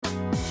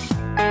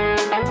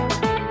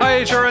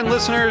HRN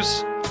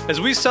listeners.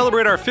 As we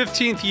celebrate our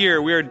 15th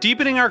year, we are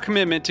deepening our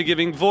commitment to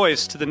giving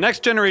voice to the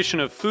next generation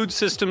of food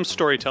systems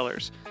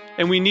storytellers,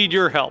 and we need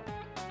your help.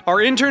 Our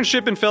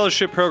internship and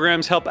fellowship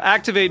programs help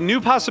activate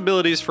new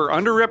possibilities for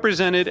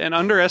underrepresented and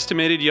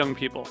underestimated young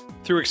people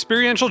through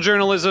experiential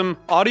journalism,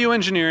 audio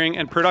engineering,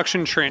 and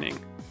production training.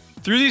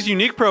 Through these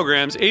unique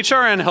programs,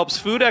 HRN helps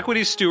food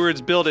equity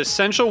stewards build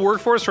essential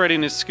workforce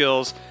readiness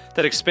skills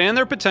that expand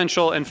their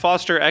potential and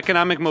foster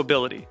economic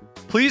mobility.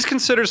 Please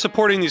consider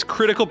supporting these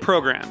critical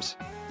programs.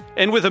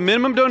 And with a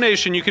minimum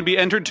donation, you can be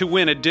entered to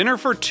win a dinner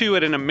for two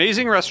at an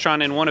amazing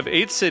restaurant in one of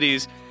 8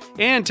 cities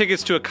and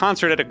tickets to a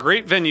concert at a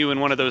great venue in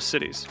one of those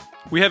cities.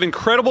 We have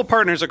incredible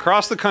partners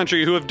across the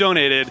country who have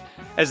donated,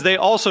 as they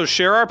also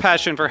share our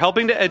passion for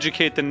helping to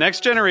educate the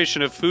next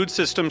generation of food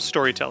systems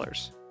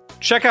storytellers.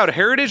 Check out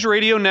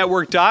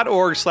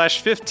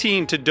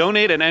heritageradionetwork.org/15 to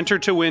donate and enter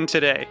to win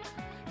today.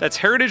 That's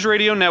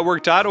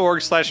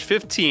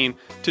heritageradionetwork.org/15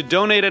 to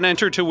donate and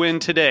enter to win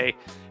today.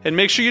 And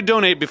make sure you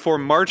donate before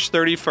March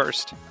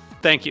 31st.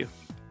 Thank you.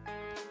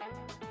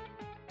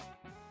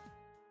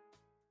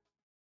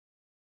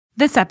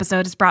 This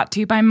episode is brought to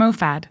you by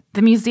MoFad,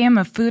 the Museum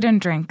of Food and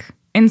Drink,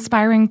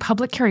 inspiring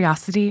public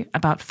curiosity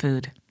about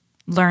food.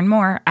 Learn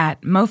more at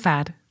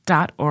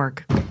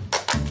mofad.org.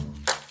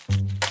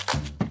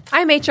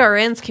 I'm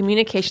HRN's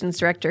Communications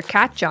Director,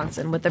 Kat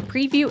Johnson, with a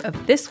preview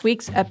of this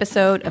week's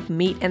episode of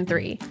Meat and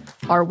Three,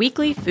 our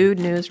weekly food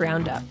news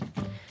roundup.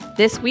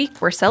 This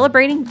week, we're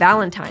celebrating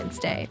Valentine's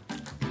Day.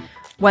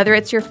 Whether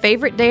it's your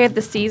favorite day of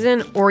the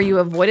season or you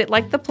avoid it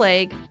like the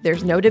plague,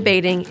 there's no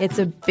debating it's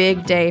a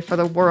big day for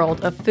the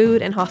world of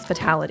food and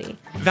hospitality.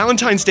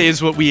 Valentine's Day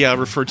is what we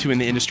refer to in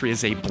the industry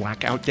as a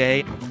blackout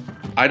day.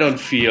 I don't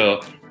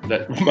feel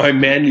that my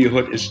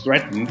manlyhood is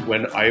threatened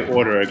when I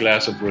order a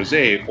glass of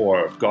rosé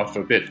or, God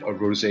forbid, a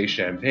rosé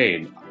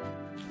champagne.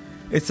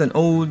 It's an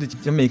old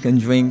Jamaican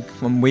drink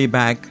from way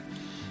back,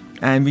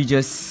 and we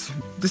just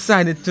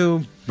decided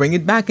to bring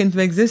it back into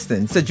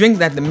existence. It's a drink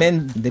that the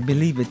men, they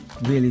believe it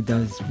really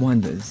does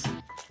wonders.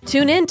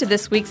 Tune in to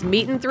this week's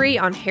Meat and Three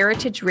on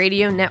Heritage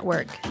Radio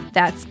Network.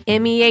 That's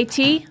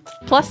MEAT+THREE.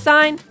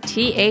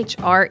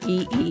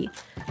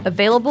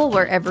 Available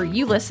wherever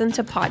you listen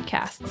to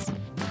podcasts.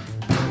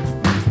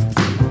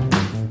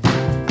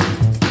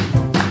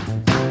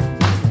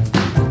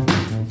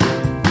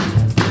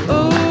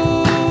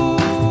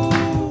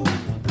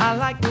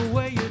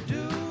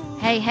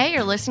 Hey,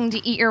 you're listening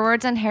to Eat Your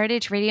Words on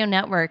Heritage Radio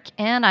Network,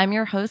 and I'm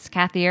your host,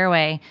 Kathy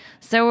Airway.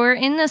 So we're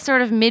in this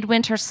sort of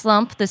midwinter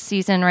slump this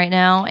season right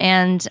now,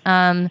 and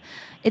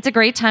it's a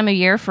great time of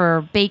year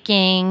for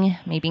baking,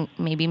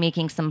 maybe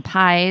making some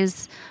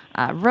pies,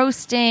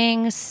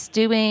 roasting,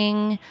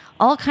 stewing,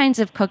 all kinds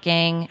of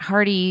cooking,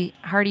 hearty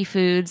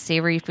foods,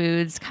 savory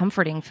foods,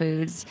 comforting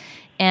foods.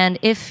 And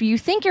if you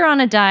think you're on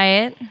a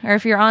diet, or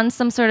if you're on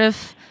some sort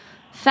of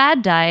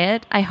fad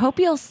diet, I hope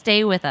you'll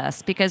stay with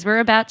us, because we're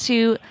about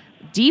to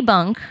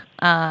debunk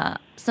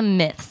some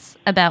myths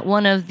about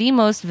one of the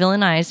most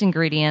villainized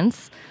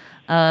ingredients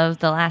of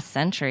the last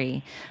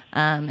century,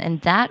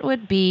 and that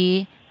would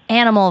be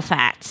animal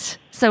fat.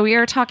 So we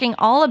are talking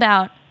all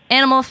about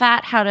animal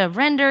fat, how to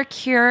render,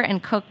 cure,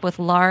 and cook with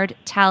lard,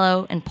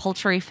 tallow, and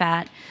poultry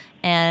fat.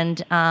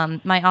 And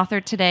my author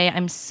today,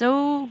 I'm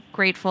so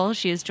grateful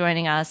she is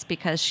joining us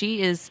because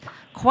she is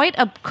quite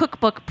a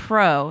cookbook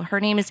pro. Her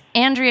name is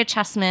Andrea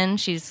Chessman.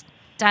 She's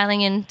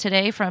dialing in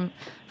today from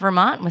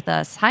Vermont with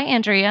us. Hi,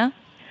 Andrea.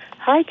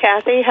 Hi,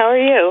 Kathy. How are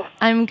you?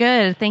 I'm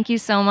good. Thank you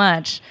so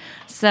much.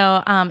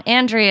 So,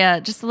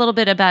 Andrea, just a little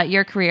bit about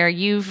your career.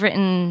 You've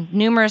written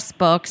numerous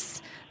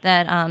books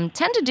that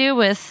tend to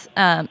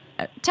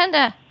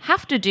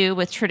have to do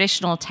with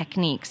traditional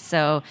techniques.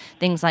 So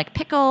things like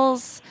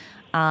pickles,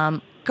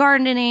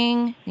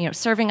 gardening,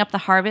 serving up the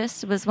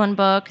harvest was one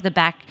book. The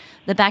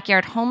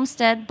Backyard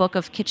Homestead, book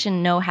of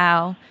kitchen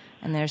know-how,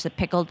 and there's a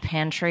pickled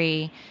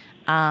pantry.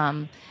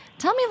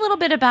 Tell me a little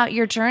bit about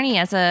your journey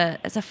as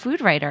a food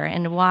writer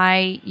and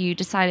why you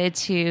decided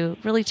to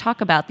really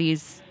talk about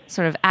these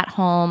sort of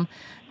at-home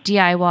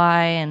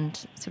DIY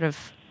and sort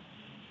of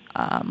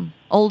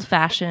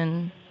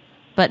old-fashioned,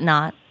 but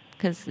not,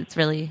 because it's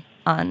really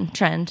on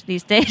trend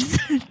these days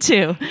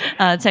too,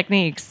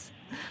 techniques.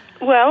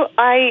 Well,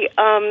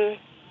 I'm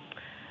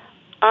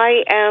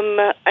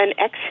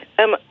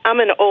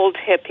an old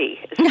hippie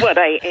is what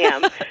I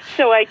am.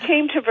 So I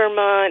came to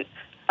Vermont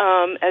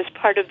as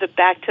part of the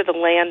Back to the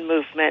Land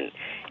movement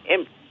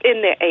in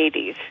the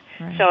 80s,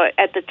 right. So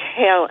at the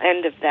tail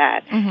end of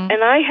that. Mm-hmm.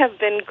 And I have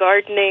been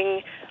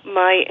gardening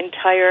my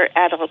entire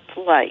adult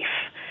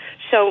life.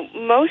 So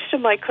most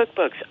of my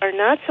cookbooks are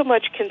not so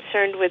much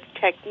concerned with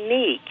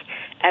technique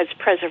as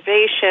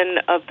preservation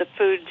of the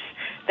foods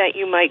that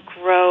you might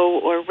grow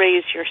or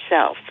raise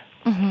yourself.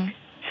 Mm-hmm.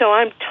 So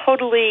I'm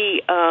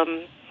totally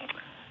kind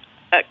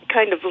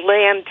of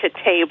land to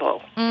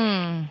table.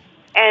 Mm.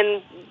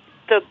 And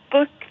the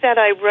book that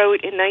I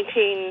wrote in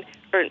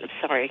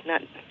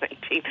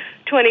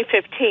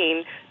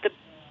 2015, the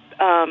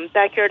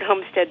Backyard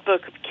Homestead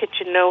book of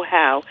kitchen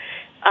know-how,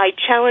 I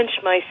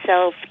challenged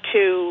myself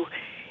to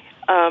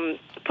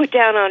put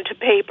down onto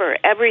paper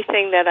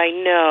everything that I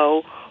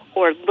know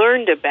or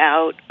learned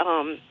about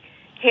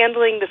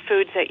handling the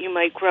foods that you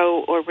might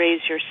grow or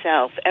raise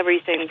yourself,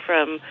 everything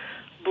from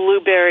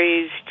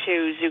blueberries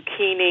to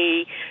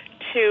zucchini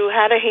to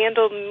how to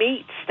handle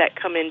meats that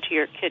come into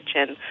your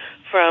kitchen,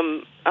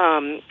 from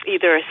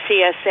either a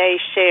CSA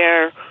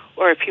share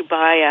or if you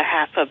buy a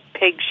half a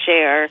pig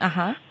share.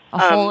 A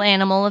whole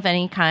animal of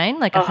any kind,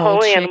 like a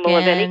whole chicken. Animal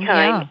of any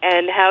kind, yeah.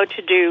 And how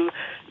to do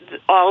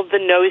all the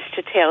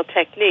nose-to-tail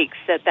techniques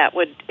that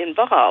would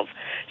involve.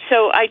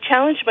 So I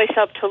challenged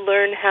myself to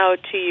learn how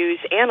to use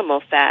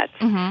animal fats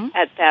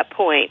at that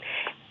point.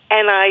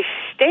 And I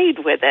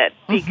stayed with it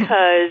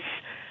because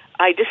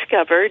I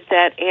discovered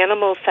that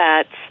animal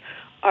fats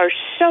are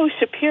so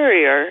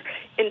superior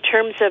in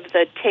terms of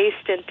the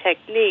taste and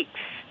techniques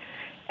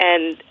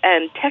and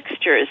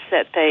textures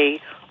that they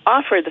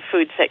offer the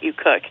foods that you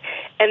cook.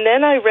 And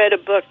then I read a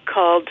book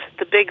called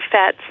The Big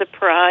Fat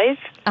Surprise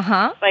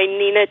by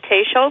Nina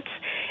Teicholz,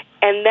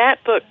 and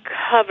that book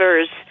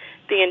covers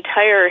the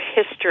entire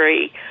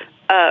history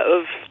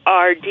of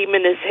our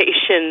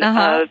demonization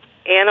of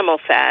animal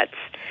fats.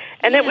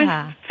 And it was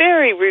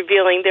very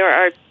revealing. There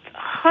are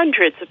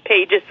hundreds of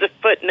pages of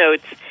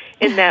footnotes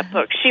in that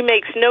book. She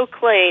makes no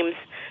claims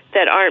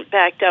that aren't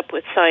backed up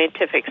with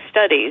scientific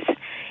studies.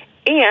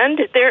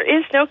 And there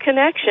is no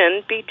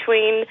connection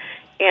between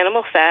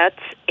animal fats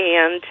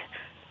and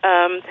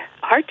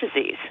heart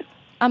disease.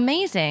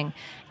 Amazing.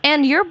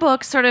 And your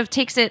book sort of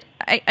takes it,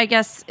 I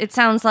guess it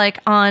sounds like,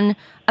 on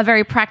a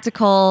very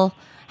practical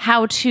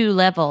how-to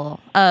level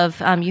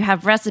of you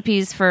have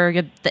recipes for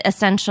the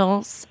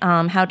essentials,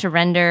 how to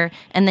render,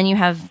 and then you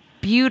have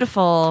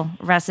beautiful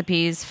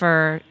recipes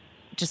for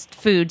just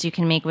foods you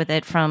can make with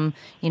it, from,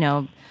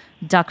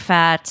 duck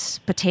fat,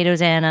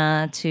 potatoes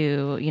Anna,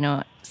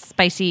 to,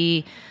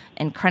 spicy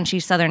and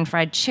crunchy southern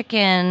fried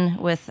chicken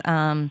with,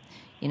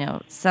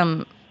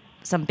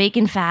 some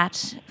bacon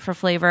fat for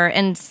flavor,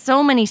 and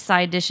so many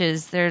side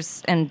dishes.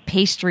 And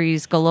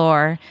pastries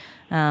galore.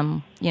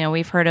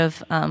 We've heard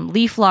of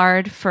leaf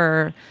lard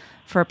for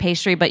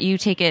pastry, but you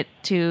take it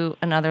to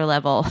another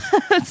level.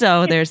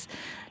 So there's,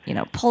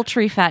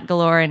 poultry fat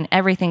galore and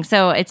everything.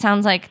 So it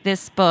sounds like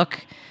this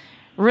book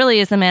really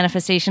is the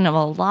manifestation of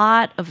a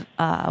lot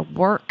of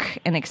work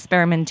and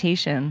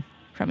experimentation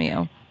from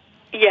you.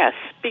 Yes,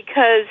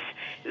 because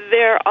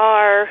there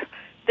are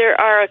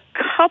a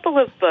couple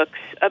of books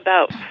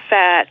about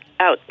fat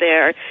out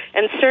there,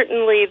 and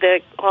certainly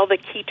all the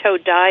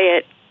keto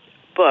diet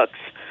books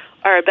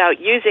are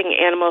about using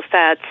animal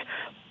fats,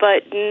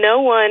 but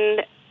no one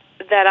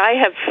that I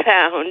have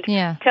found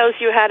tells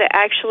you how to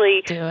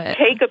actually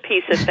take a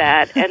piece of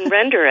fat and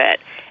render it.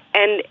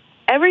 And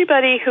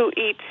everybody who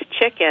eats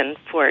chicken,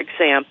 for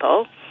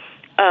example,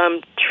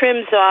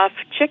 trims off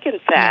chicken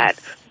fat.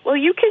 Yes. Well,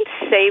 you can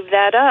save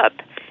that up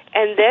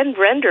and then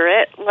render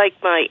it like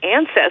my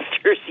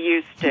ancestors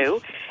used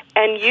to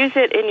and use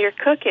it in your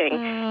cooking.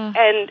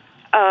 And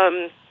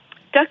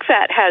duck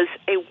fat has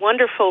a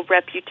wonderful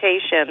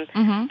reputation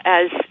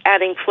as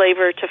adding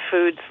flavor to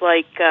foods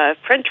like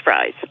French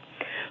fries.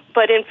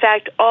 But in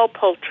fact, all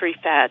poultry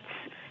fats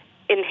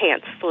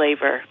enhance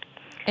flavor.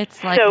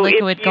 It's like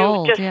liquid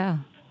gold,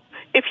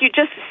 If you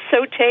just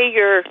saute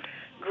your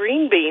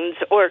green beans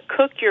or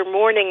cook your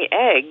morning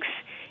eggs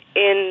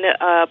in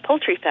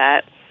poultry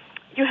fat,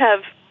 you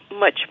have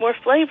much more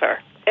flavor,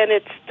 and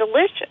it's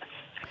delicious.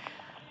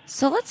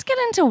 So let's get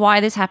into why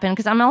this happened,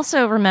 because I'm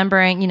also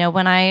remembering,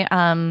 when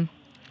I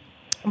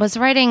was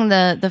writing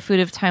the Food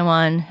of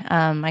Taiwan,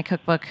 my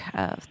cookbook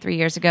 3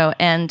 years ago,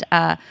 and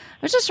I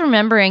was just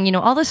remembering,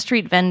 all the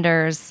street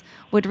vendors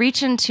would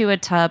reach into a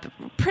tub.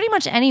 Pretty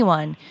much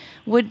anyone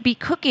would be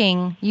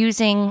cooking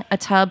using a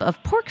tub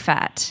of pork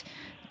fat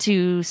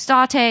to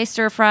saute,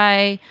 stir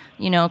fry,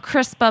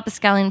 crisp up a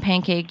scallion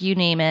pancake, you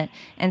name it.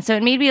 And so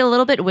it made me a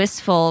little bit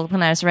wistful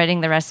when I was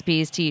writing the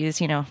recipes to use,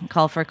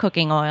 call for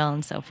cooking oil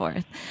and so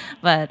forth.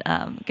 But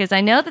because I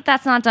know that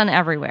that's not done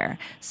everywhere.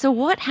 So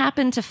what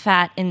happened to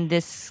fat in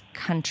this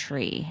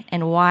country,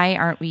 and why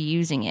aren't we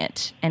using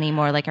it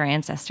anymore like our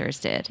ancestors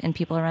did and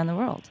people around the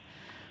world?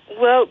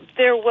 Well,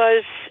 there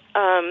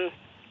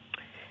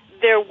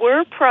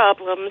were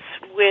problems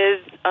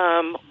with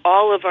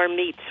all of our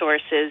meat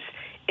sources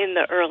in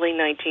the early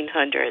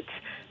 1900s.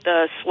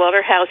 The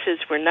slaughterhouses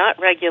were not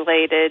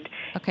regulated.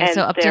 Okay,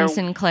 so Upton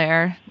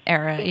Sinclair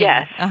era.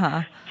 Yes.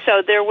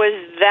 So there was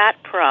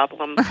that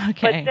problem. Okay.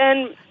 But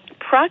then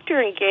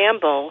Procter &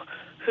 Gamble,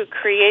 who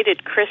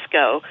created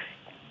Crisco,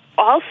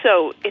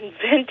 also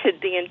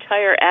invented the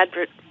entire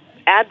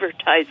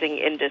advertising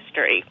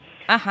industry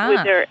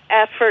with their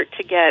effort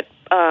to get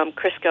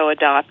Crisco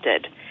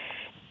adopted.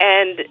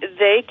 And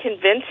they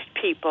convinced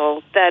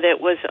people that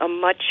it was a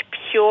much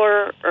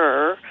purer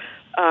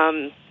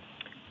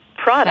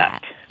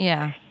product. Fat.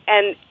 Yeah.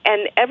 And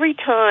every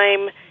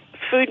time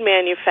food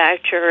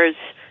manufacturers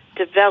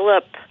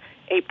develop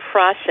a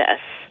process,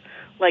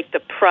 like the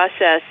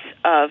process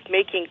of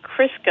making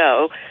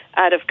Crisco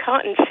out of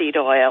cottonseed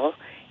oil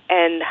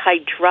and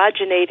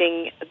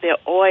hydrogenating the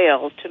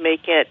oil to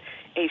make it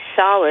a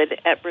solid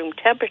at room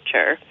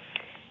temperature,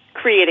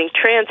 creating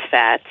trans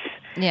fats,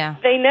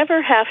 they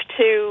never have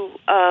to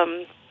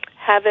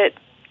have it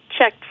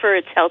checked for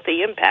its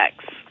healthy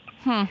impacts.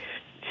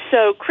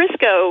 So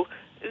Crisco,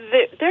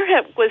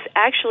 there was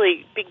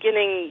actually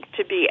beginning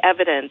to be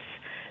evidence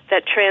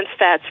that trans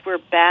fats were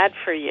bad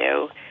for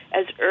you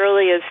as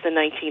early as the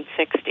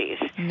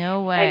 1960s.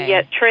 No way. And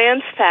yet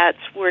trans fats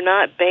were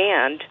not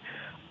banned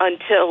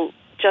until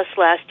just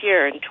last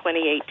year in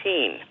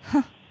 2018.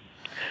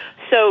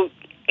 So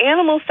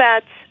animal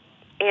fats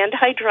and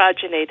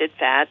hydrogenated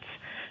fats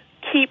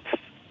keep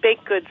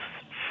baked goods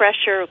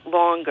fresher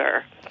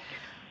longer.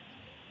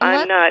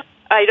 I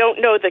don't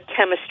know the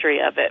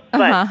chemistry of it,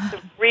 but the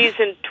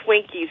reason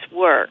Twinkies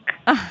work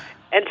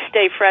and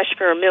stay fresh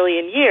for 1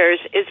 million years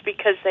is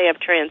because they have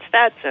trans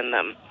fats in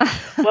them.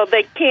 Well,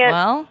 they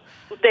can't.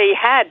 They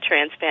had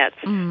trans fats.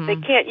 They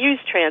can't use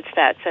trans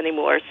fats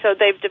anymore. So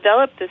they've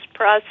developed this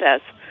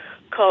process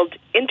called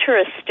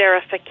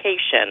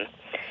interesterification.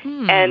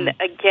 And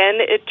again,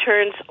 it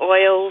turns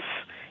oils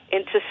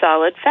into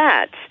solid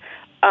fats.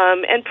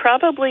 And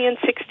probably in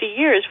 60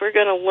 years, we're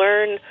going to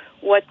learn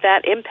what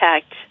that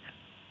impact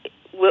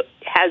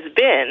has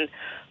been,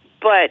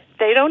 but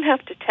they don't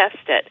have to test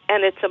it.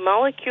 And it's a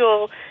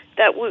molecule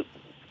that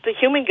the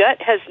human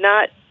gut has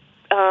not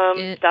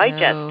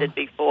digested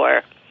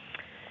before.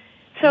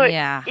 So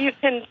you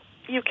can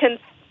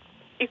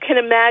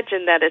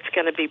imagine that it's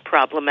going to be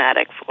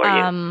problematic for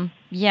you.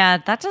 Yeah,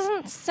 that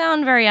doesn't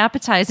sound very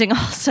appetizing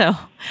also.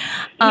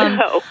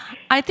 No.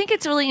 I think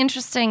it's really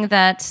interesting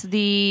that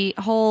the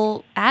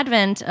whole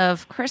advent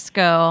of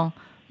Crisco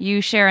you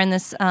share in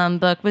this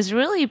book was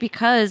really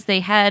because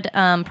they had,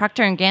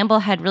 Procter & Gamble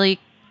had really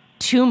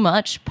too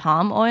much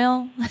palm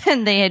oil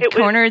and they had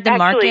cornered the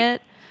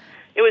market.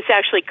 It was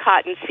actually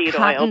cottonseed oil.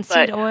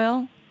 Cottonseed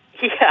oil?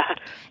 Yeah.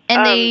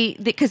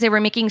 And because they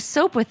were making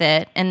soap with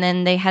it, and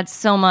then they had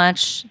so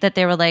much that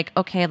they were like,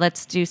 okay,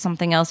 let's do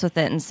something else with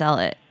it and sell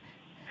it.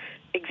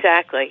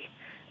 Exactly.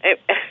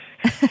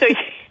 So,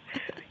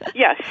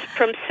 yes,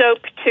 from soap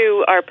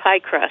to our pie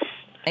crust.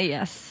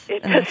 Yes.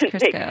 It doesn't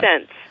make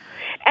sense.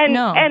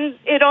 And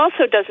it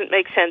also doesn't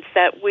make sense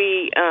that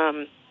we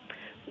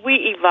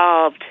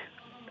evolved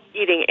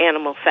eating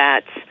animal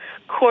fats.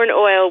 Corn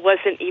oil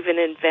wasn't even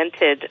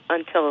invented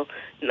until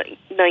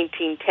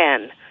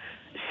 1910.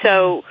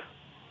 So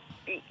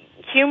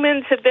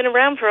humans have been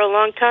around for a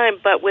long time,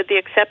 but with the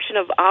exception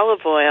of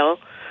olive oil,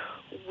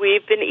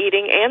 we've been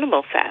eating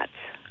animal fats.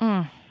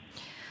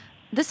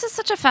 This is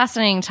such a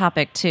fascinating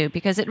topic, too,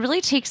 because it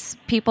really takes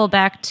people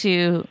back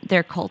to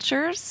their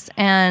cultures,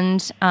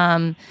 and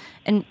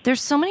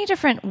there's so many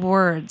different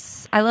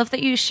words. I love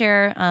that you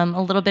share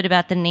a little bit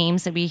about the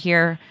names that we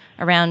hear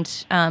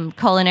around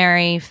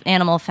culinary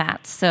animal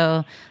fats.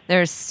 So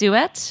there's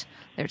suet,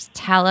 there's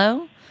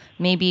tallow,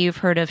 maybe you've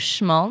heard of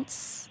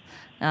schmaltz,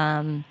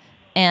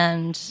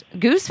 and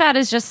goose fat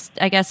is just,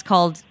 I guess,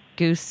 called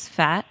goose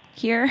fat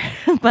here.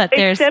 But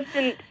except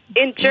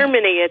in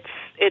Germany,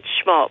 it's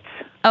schmaltz.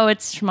 Oh,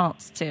 it's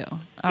schmaltz too.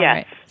 All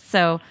right.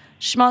 So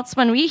schmaltz,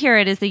 when we hear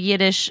it, is the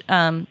Yiddish.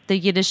 The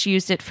Yiddish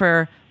used it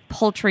for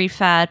poultry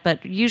fat,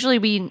 but usually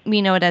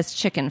we know it as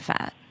chicken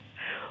fat.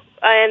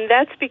 And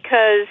that's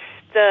because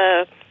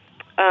the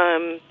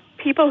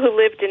people who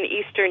lived in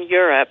Eastern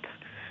Europe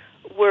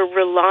were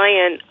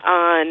reliant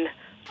on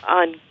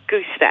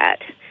goose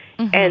fat.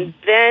 And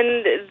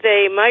then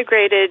they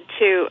migrated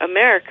to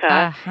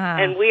America,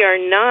 and we are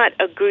not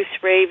a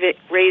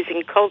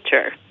goose-raising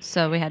culture.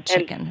 So we had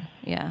chicken,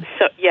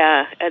 So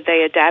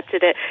they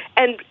adapted it,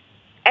 and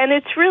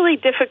it's really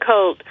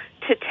difficult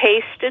to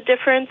taste a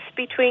difference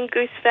between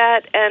goose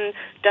fat and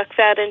duck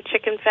fat and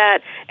chicken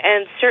fat,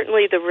 and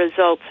certainly the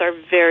results are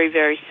very,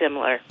 very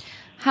similar.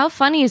 How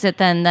funny is it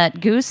then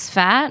that goose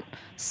fat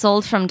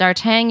sold from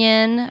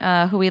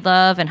D'Artagnan, who we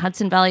love, and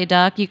Hudson Valley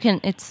Duck,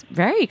 it's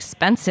very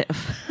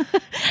expensive.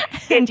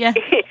 It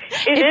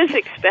is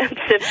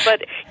expensive,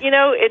 but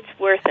it's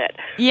worth it.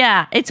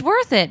 Yeah, it's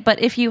worth it. But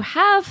if you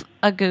have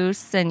a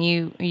goose and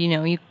you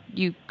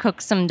cook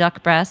some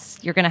duck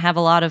breasts, you're going to have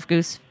a lot of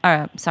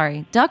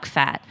duck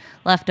fat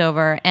left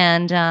over.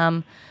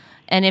 And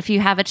if you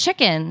have a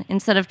chicken,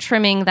 instead of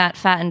trimming that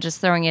fat and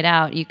just throwing it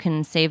out, you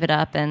can save it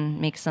up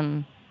and make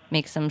some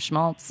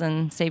schmaltz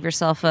and save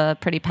yourself a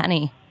pretty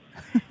penny.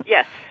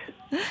 Yes.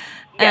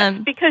 Yes,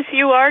 because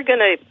you are going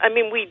to,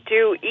 we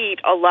do eat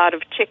a lot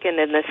of chicken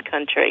in this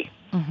country.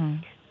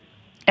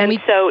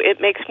 And so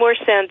it makes more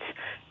sense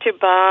to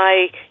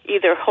buy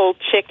either whole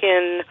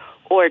chicken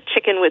or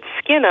chicken with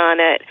skin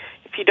on it.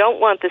 If you don't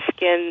want the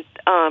skin,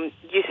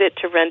 use it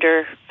to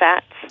render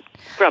fats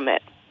from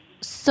it.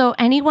 So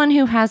anyone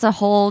who has a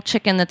whole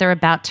chicken that they're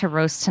about to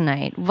roast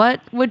tonight, what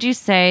would you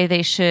say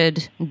they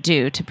should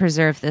do to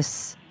preserve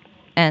this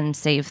and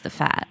save the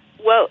fat?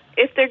 Well,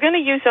 if they're going to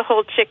use a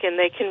whole chicken,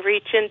 they can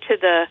reach into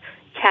the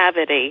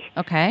cavity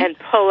and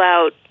pull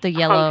out the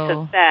yellow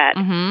hunks of fat.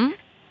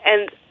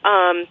 And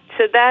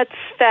so that's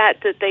fat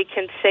that they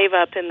can save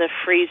up in the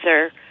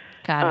freezer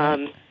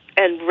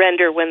and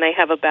render when they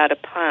have about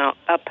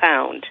a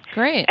pound.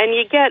 Great. And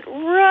you get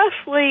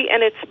roughly,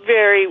 and it's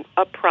very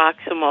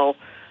approximal,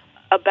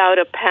 about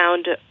a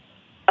pound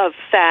of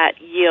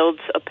fat yields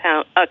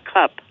a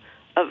cup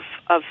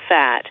of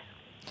fat.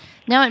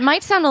 Now, it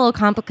might sound a little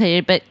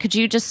complicated, but could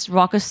you just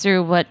walk us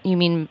through what you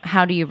mean?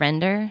 How do you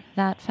render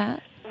that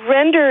fat?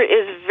 Render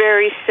is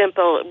very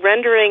simple.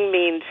 Rendering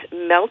means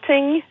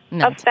melting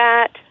of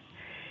fat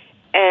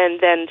and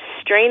then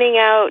straining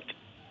out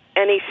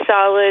any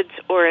solids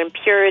or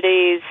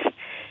impurities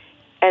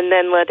and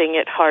then letting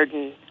it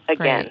harden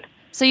again. Great.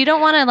 So you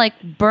don't want to like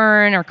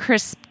burn or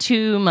crisp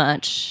too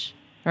much,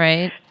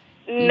 right?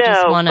 You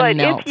just want to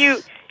melt.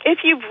 if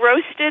you've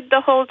roasted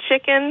the whole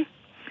chicken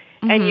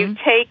and you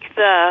take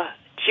the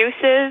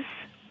juices,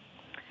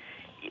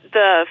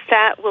 the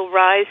fat will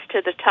rise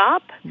to the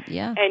top,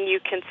 and you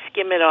can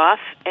skim it off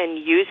and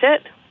use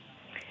it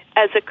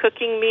as a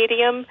cooking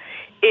medium.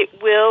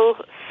 It will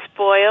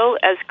spoil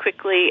as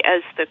quickly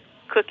as the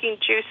cooking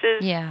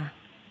juices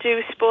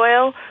do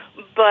spoil,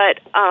 but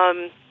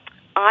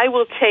I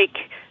will take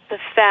the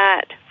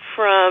fat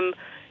from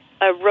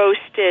a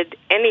roasted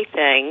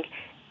anything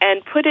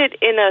and put it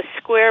in a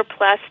square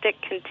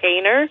plastic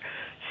container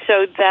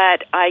so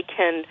that I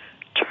can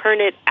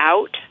turn it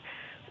out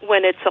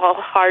when it's all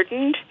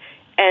hardened,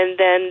 and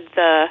then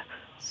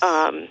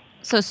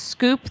so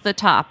scoop the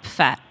top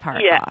fat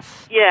part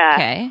off. Yeah.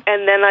 Okay.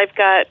 And then I've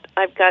got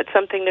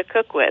something to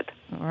cook with.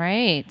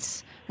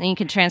 Right. Then you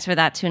can transfer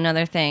that to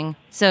another thing.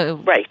 So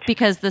right.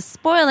 Because the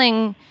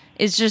spoiling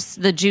is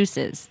just the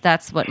juices.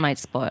 That's what might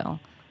spoil.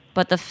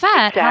 But the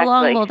fat, how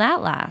long will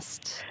that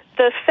last?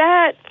 The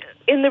fat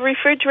in the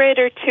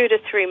refrigerator 2 to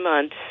 3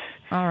 months.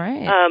 All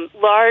right.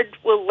 Lard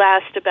will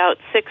last about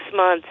 6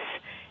 months,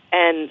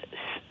 and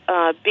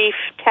beef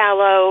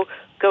tallow,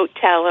 goat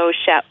tallow,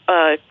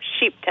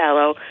 sheep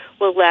tallow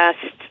will last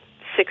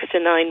 6 to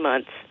 9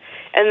 months.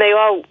 And they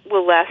all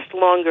will last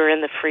longer in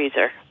the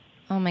freezer.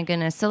 Oh, my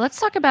goodness. So let's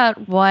talk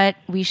about what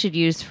we should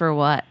use for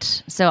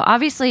what. So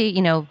obviously,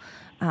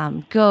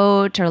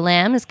 goat or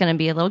lamb is going to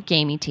be a little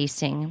gamey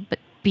tasting, but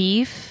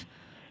beef,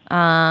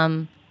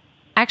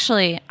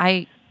 actually,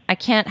 I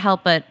can't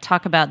help but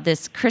talk about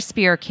this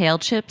crispier kale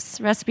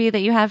chips recipe that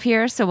you have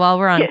here. So while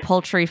we're on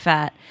poultry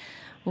fat,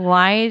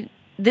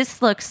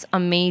 this looks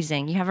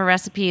amazing. You have a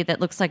recipe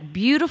that looks like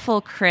beautiful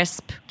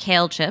crisp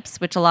kale chips,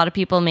 which a lot of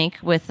people make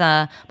with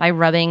by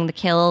rubbing the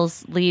kale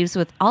leaves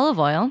with olive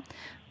oil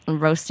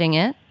and roasting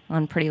it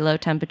on pretty low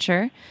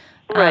temperature.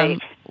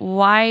 Right.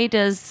 Why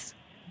does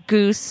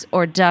goose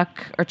or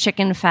duck or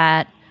chicken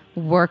fat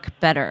work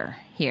better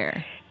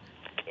here?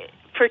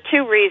 For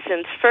 2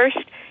 reasons. First,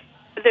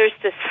 there's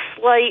this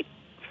slight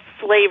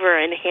flavor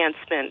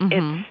enhancement.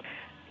 Mm-hmm.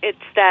 It's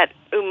that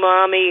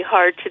umami,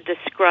 hard to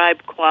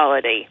describe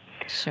quality.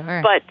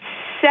 Sure. But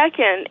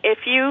second,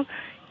 if you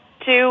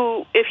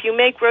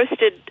make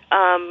roasted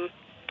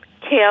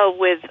kale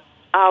with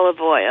olive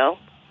oil,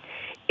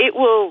 it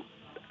will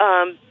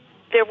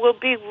there will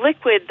be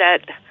liquid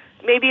that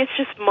maybe it's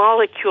just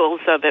molecules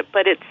of it,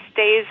 but it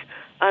stays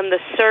on the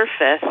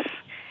surface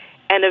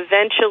and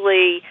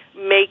eventually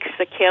makes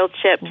the kale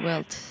chips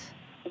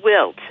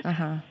wilt.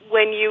 Uh-huh.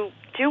 When you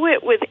do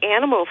it with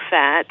animal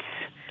fats,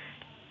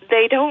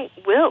 they don't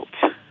wilt.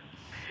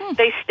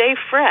 They stay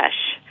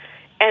fresh.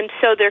 And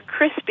so they're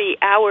crispy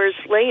hours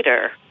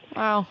later.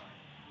 Wow.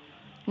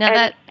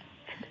 Now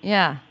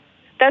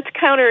that's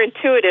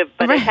counterintuitive,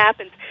 but it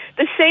happens.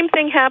 The same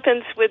thing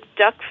happens with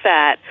duck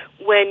fat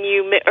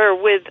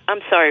with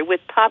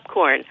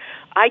popcorn.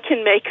 I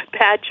can make a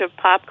batch of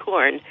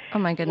popcorn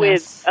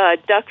with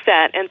duck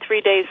fat, and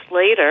 3 days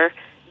later,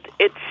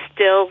 it's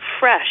still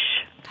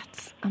fresh.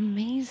 That's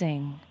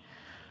amazing.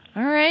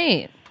 All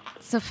right.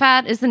 So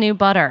fat is the new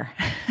butter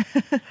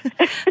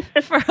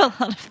for a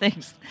lot of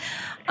things.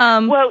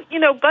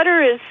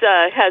 Butter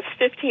has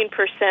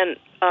 15%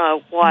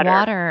 water.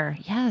 Water,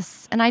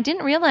 yes. And I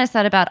didn't realize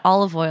that about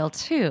olive oil,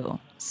 too.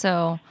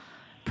 So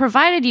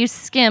provided you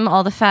skim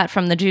all the fat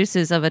from the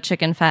juices of a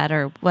chicken fat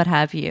or what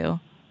have you,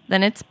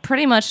 then it's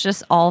pretty much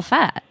just all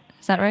fat.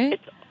 Is that right?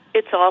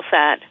 It's all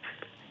fat.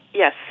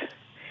 Yes.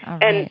 All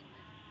right.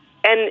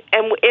 And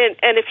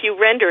if you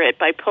render it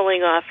by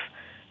pulling off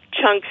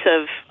chunks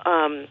of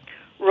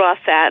raw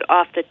fat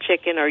off the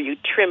chicken, or you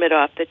trim it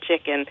off the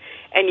chicken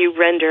and you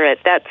render it,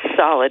 that's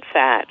solid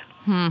fat.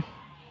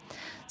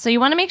 So you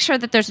want to make sure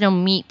that there's no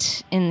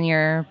meat in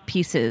your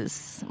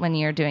pieces when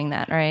you're doing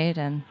that, right?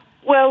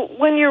 Well,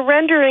 when you're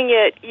rendering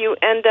it, you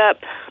end up,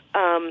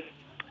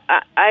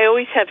 I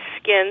always have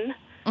skin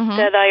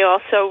that I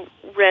also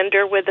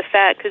render with the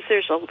fat, because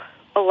there's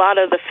a lot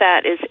of the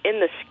fat is in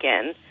the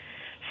skin.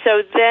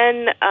 So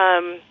then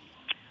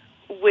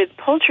with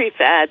poultry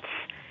fats,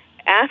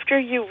 after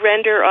you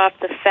render off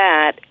the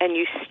fat and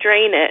you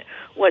strain it,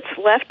 what's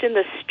left in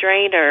the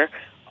strainer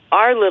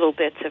are little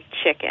bits of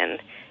chicken.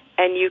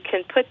 And you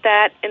can put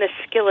that in a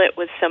skillet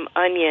with some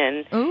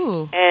onion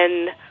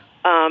and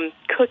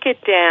cook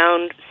it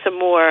down some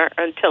more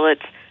until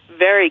it's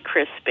very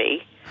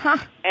crispy.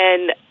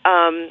 And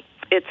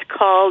it's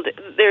called,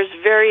 there's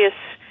various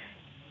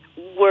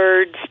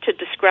words to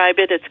describe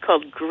it. It's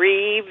called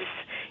greaves.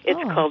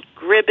 It's called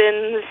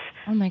gribbins.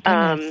 Oh, my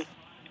goodness.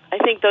 I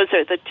think those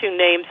are the two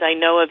names I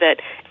know of it,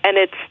 and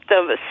it's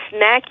the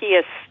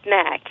snackiest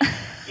snack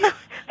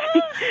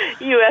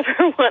you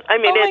ever want. I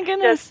mean, oh my it's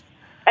goodness. just,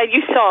 and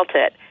you salt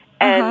it,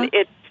 and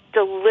it's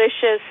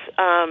delicious,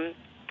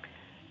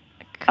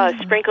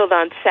 sprinkled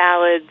on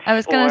salads. I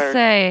was going to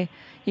say,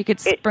 you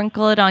could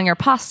sprinkle it on your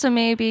pasta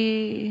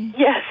maybe.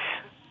 Yes.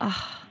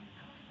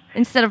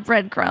 Instead of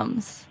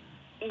breadcrumbs.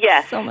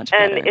 Yes. So much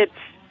better. And it's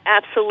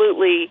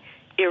absolutely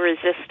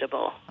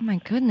irresistible. Oh my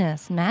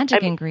goodness.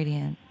 Magic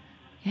ingredient.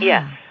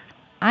 Yeah. Yes.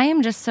 I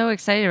am just so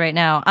excited right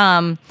now.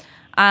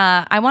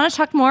 I want to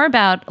talk more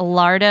about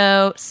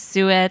lardo,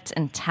 suet,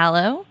 and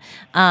tallow,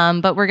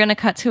 but we're going to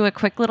cut to a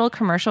quick little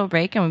commercial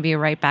break, and we'll be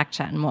right back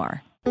chatting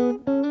more.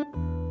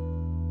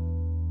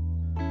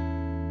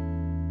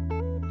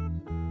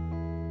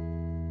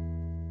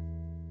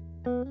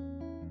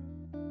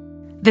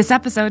 This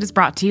episode is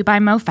brought to you by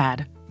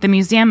MoFad, the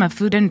Museum of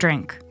Food and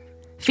Drink.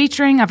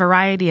 Featuring a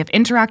variety of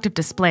interactive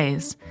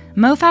displays,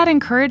 MoFad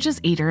encourages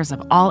eaters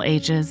of all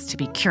ages to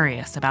be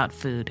curious about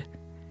food.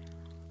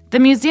 The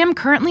museum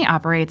currently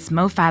operates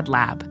MoFad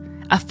Lab,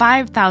 a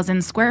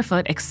 5,000 square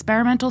foot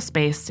experimental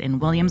space in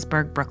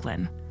Williamsburg,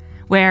 Brooklyn,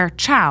 where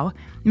Chow,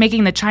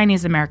 making the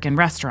Chinese American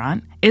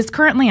restaurant, is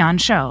currently on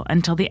show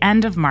until the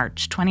end of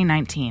March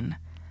 2019.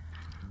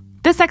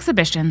 This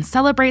exhibition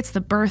celebrates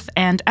the birth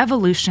and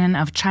evolution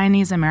of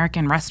Chinese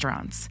American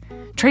restaurants,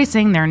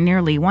 tracing their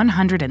nearly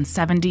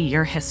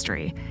 170-year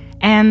history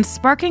and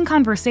sparking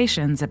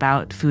conversations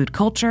about food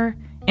culture,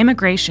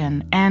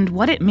 immigration, and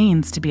what it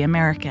means to be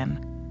American.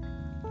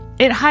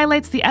 It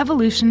highlights the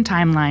evolution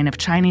timeline of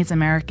Chinese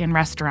American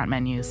restaurant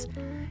menus,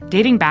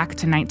 dating back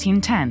to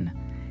 1910,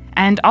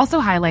 and also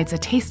highlights a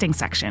tasting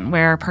section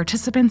where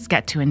participants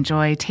get to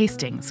enjoy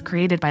tastings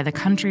created by the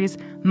country's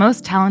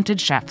most talented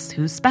chefs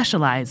who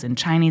specialize in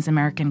Chinese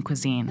American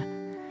cuisine.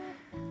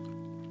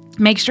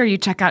 Make sure you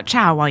check out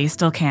Chow while you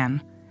still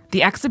can.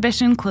 The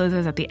exhibition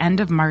closes at the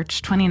end of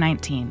March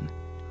 2019.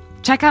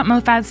 Check out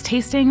MoFad's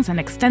tastings and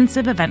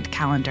extensive event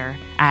calendar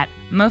at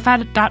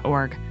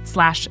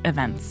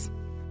mofad.org/events.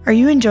 Are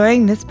you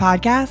enjoying this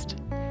podcast?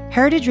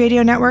 Heritage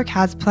Radio Network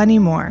has plenty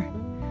more.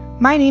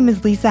 My name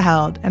is Lisa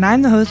Held, and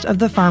I'm the host of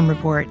The Farm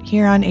Report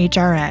here on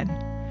HRN.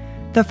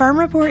 The Farm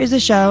Report is a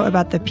show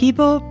about the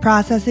people,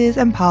 processes,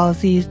 and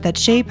policies that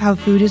shape how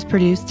food is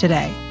produced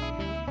today.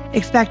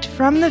 Expect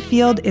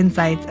from-the-field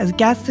insights as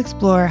guests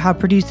explore how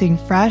producing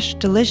fresh,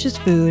 delicious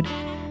food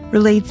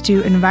relates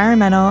to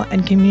environmental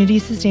and community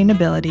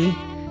sustainability,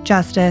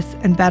 justice,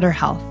 and better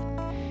health.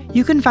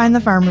 You can find The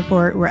Farm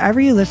Report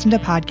wherever you listen to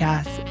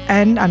podcasts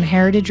and on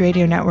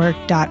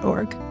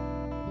heritageradionetwork.org.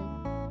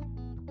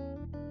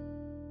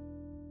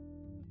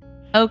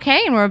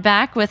 Okay, and we're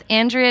back with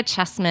Andrea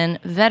Chessman,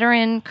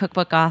 veteran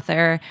cookbook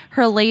author.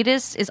 Her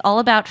latest is all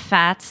about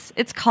fats.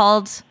 It's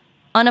called,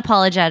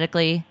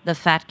 unapologetically, The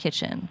Fat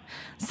Kitchen.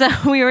 So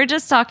we were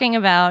just talking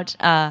about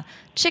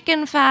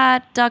chicken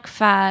fat, duck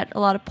fat, a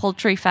lot of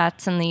poultry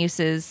fats and the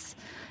uses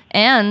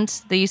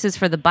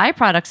for the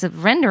byproducts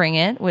of rendering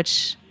it,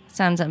 which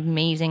sounds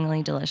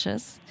amazingly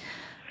delicious.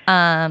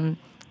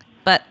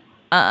 But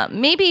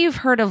maybe you've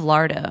heard of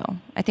lardo.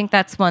 I think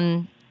that's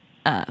one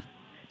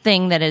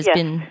thing that has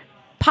been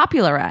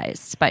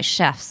popularized by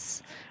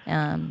chefs.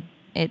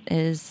 It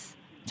is.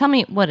 Tell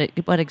me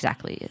what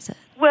exactly is it?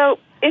 Well,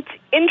 it's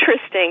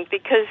interesting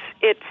because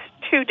it's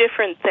two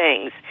different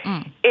things.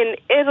 In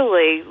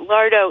Italy,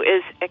 lardo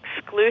is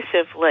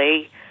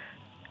exclusively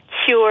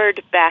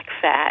cured back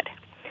fat,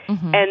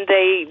 and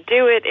they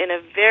do it in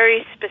a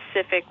very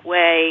specific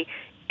way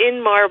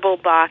in marble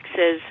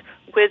boxes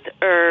with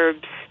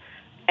herbs,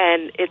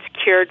 and it's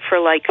cured for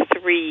like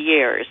 3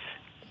 years.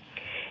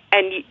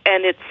 And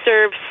it's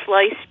served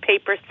sliced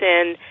paper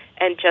thin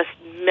and just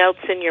melts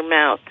in your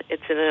mouth.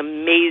 It's an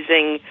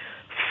amazing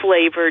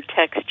flavor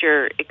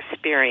texture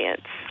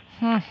experience.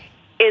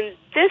 In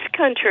this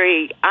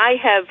country, I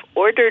have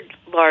ordered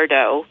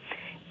lardo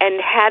and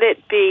had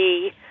it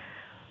be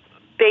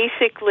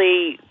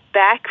basically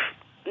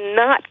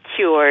not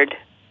cured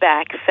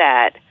back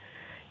fat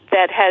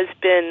that has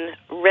been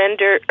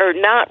rendered, or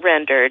not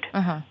rendered,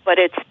 but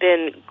it's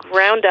been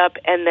ground up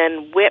and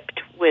then whipped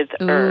with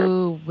herbs.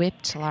 Ooh,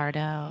 whipped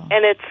lardo.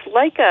 And it's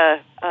like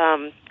a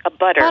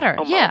butter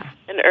almost,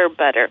 an herb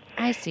butter.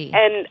 I see.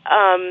 And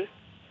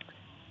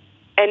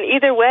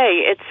either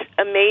way, it's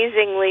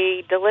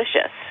amazingly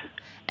delicious.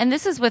 And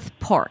this is with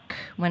pork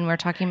when we're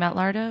talking about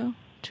lardo,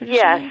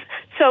 traditionally? Yes.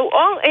 So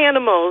all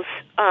animals,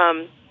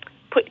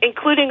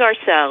 including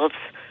ourselves,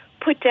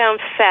 put down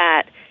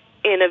fat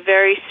in a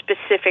very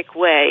specific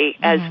way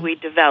as we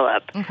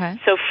develop. Okay.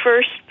 So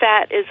first,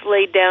 fat is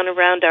laid down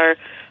around our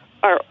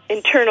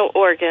internal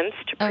organs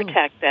to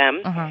protect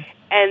them,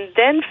 and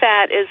then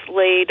fat is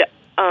laid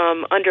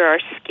under our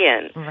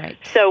skin. Right.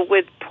 So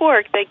with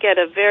pork, they get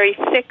a very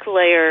thick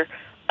layer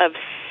of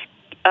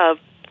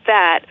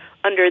fat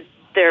under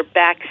their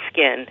back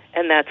skin,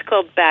 and that's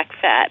called back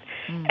fat.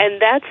 And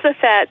that's the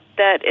fat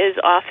that is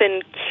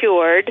often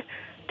cured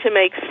to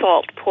make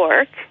salt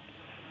pork,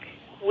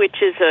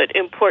 which is an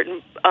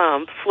important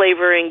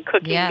flavoring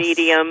cooking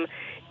medium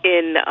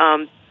in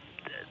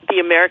the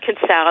American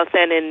South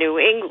and in New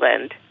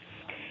England.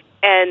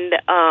 And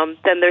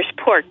then there's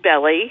pork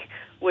belly,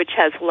 which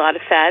has a lot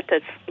of fat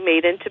that's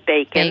made into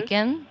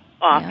bacon.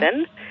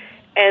 Often. Yeah.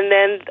 And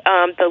then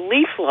the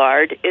leaf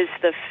lard is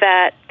the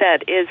fat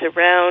that is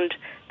around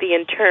the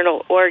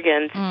internal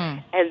organs,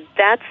 and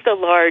that's the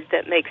lard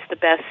that makes the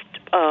best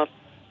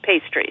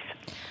pastries.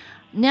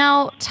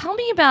 Now, tell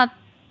me about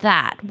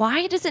that.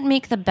 Why does it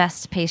make the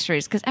best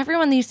pastries? Because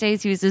everyone these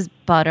days uses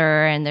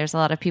butter, and there's a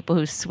lot of people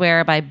who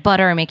swear by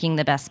butter making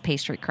the best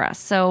pastry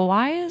crust. So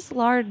why is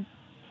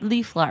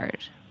leaf lard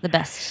the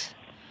best?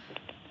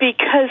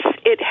 Because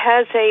it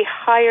has a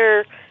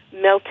higher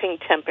melting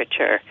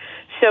temperature.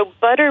 So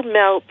butter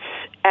melts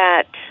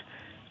at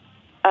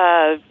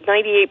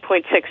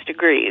 98.6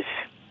 degrees.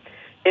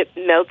 It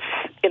melts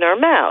in our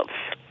mouths.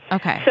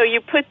 Okay. So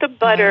you put the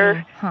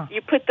butter,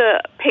 you put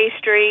the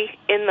pastry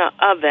in the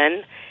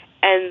oven,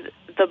 and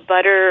the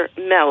butter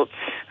melts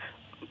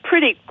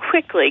pretty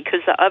quickly because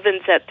the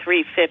oven's at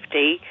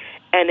 350,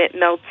 and it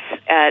melts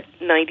at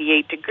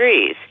 98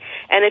 degrees.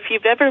 And if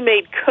you've ever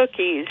made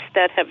cookies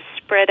that have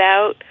spread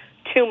out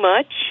too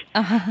much,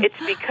 it's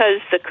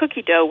because the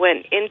cookie dough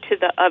went into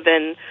the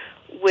oven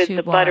with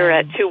the butter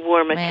at too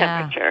warm a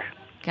temperature.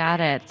 Got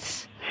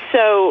it.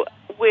 So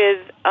with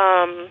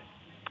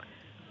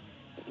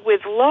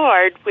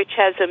lard, which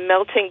has a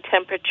melting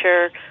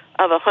temperature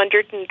of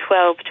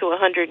 112 to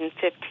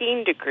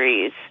 115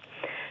 degrees,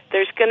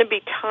 there's going to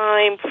be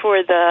time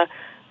for the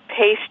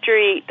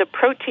pastry, the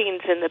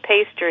proteins in the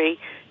pastry,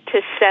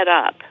 to set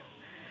up.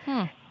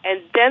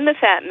 And then the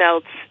fat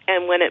melts,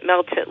 and when it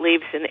melts, it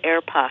leaves an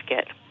air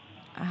pocket.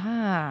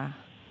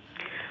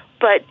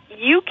 But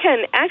you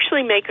can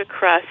actually make a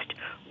crust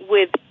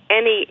with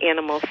any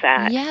animal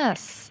fat.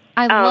 Yes.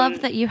 I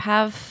love that you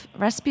have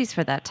recipes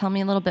for that. Tell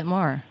me a little bit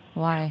more.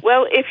 Why?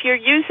 Well, if you're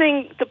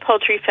using the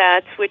poultry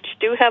fats, which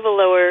do have a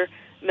lower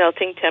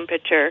melting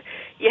temperature,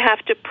 you have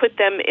to put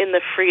them in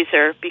the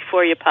freezer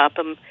before you pop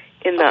them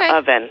in the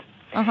oven.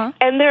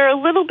 And they're a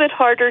little bit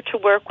harder to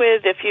work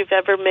with. If you've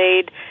ever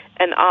made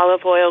an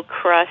olive oil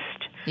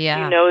crust,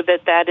 you know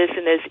that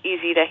isn't as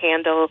easy to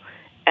handle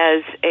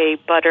as a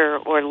butter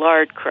or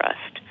lard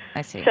crust.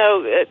 I see.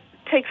 So it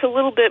takes a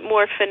little bit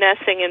more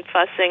finessing and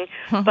fussing,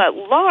 but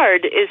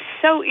lard is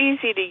so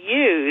easy to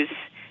use,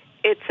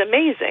 it's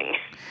amazing.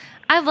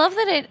 I love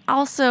that it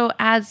also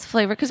adds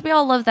flavor because we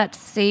all love that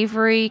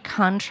savory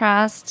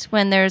contrast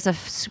when there's a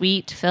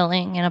sweet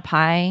filling in a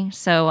pie.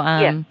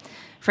 So,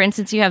 for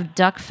instance, you have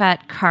duck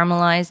fat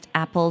caramelized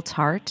apple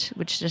tart,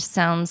 which just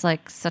sounds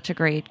like such a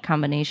great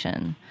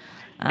combination.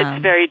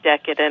 It's very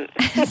decadent.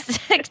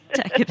 It's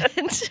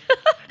decadent.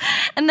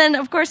 And then,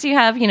 of course, you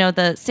have,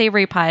 the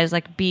savory pies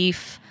like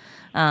beef,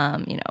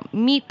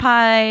 meat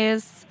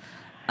pies.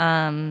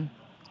 And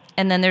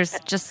then there's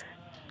just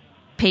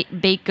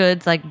baked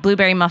goods like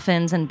blueberry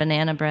muffins and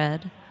banana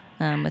bread.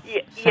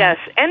 Yes,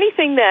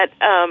 anything that,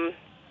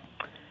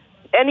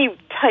 any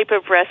type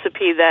of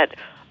recipe that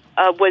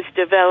was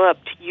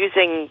developed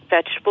using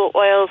vegetable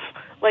oils,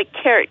 like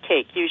carrot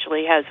cake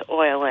usually has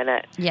oil in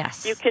it.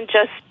 Yes. You can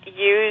just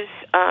use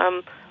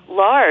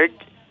lard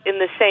in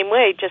the same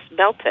way, just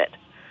melt it.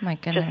 My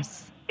goodness.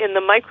 Just in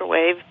the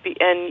microwave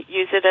and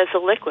use it as a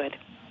liquid.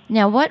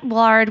 Now, what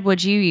lard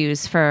would you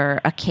use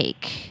for a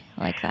cake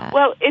like that?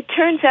 Well, it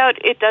turns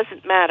out it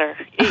doesn't matter.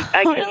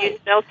 I can use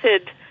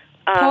melted...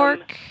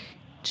 pork,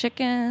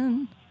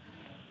 chicken...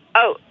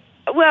 Oh,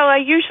 well, I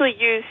usually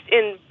use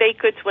in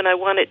baked goods when I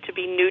want it to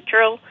be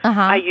neutral,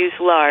 I use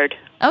lard.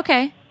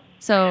 Okay.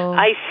 So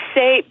I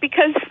say,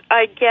 because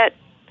I get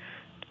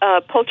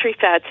poultry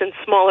fats in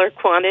smaller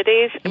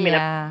quantities, I mean,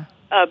 a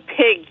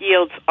pig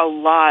yields a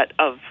lot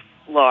of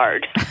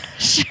lard.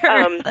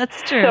 Sure,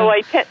 that's true. So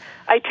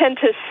I tend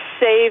to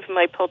save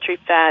my poultry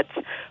fats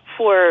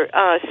for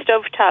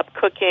stovetop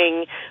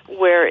cooking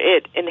where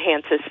it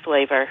enhances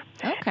flavor.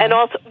 Okay. And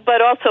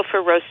but also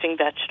for roasting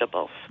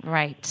vegetables.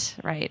 Right.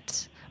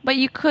 But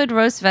you could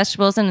roast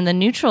vegetables in the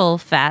neutral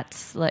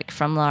fats, like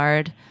from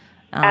lard.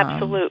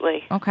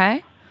 Absolutely.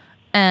 Okay.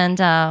 And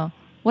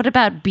what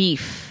about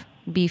beef?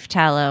 Beef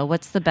tallow.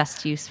 What's the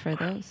best use for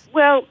those?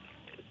 Well,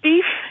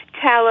 beef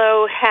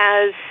tallow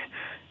has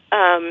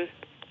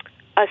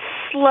a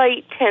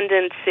slight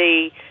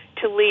tendency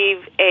to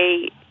leave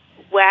a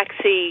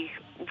waxy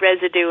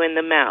residue in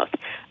the mouth.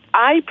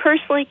 I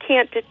personally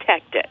can't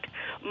detect it.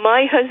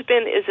 My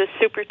husband is a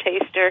super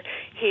taster.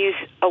 He's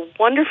a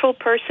wonderful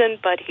person,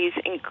 but he's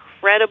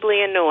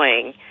incredibly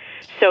annoying.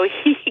 So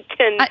he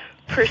can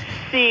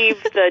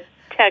perceive the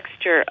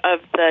texture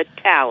of the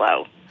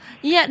tallow.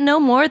 Yeah, no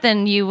more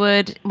than you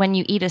would when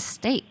you eat a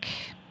steak.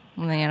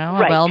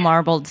 A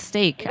well-marbled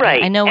steak.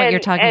 Right. I know what you're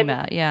talking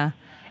about, yeah.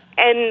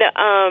 And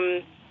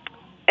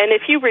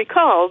if you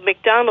recall,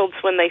 McDonald's,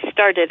 when they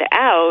started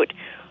out,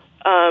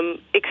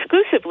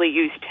 exclusively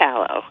used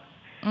tallow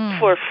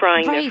for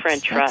frying their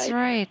French fries. That's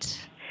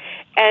right.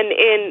 And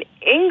in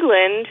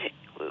England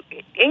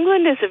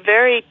is a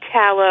very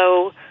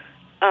tallow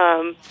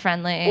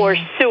friendly or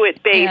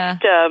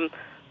suet-based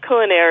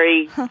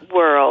culinary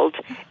world.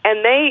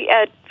 And they,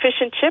 at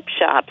fish and chip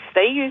shops,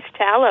 they use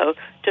tallow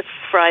to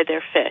fry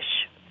their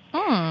fish.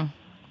 Mm,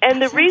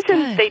 and the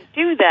reason they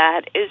do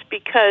that is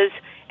because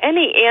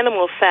any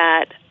animal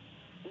fat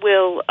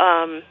will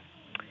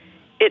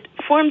it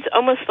forms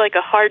almost like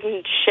a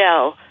hardened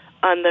shell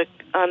on the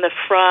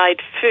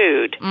fried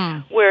food,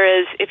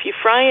 whereas if you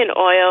fry in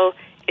oil,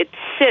 it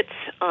sits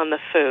on the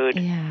food,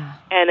 and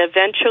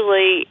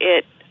eventually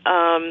it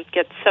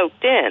gets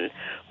soaked in.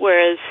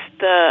 Whereas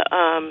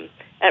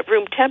at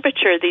room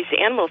temperature, these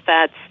animal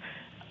fats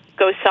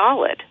go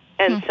solid,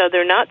 and so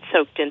they're not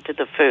soaked into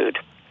the food.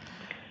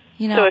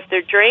 So if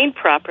they're drained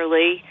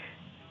properly,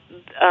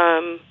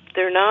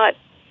 they're not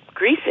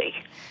greasy.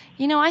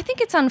 I think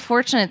it's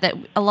unfortunate that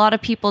a lot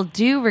of people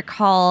do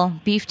recall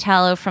beef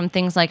tallow from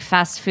things like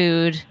fast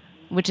food,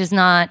 which is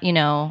not,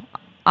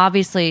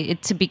 obviously,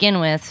 to begin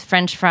with,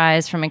 French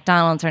fries from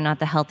McDonald's are not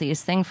the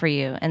healthiest thing for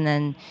you. And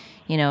then,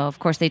 of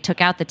course, they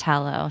took out the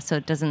tallow, so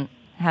it doesn't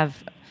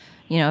have,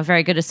 a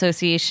very good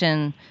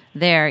association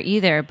there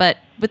either. But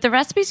with the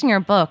recipes in your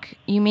book,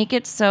 you make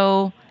it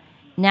so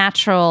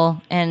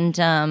natural and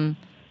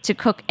to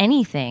cook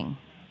anything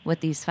with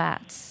these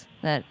fats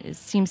that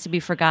seems to be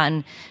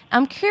forgotten.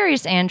 I'm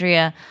curious,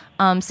 Andrea,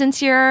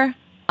 since you're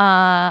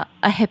a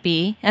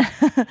hippie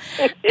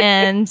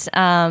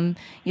and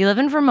you live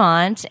in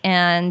Vermont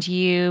and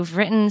you've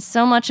written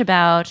so much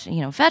about,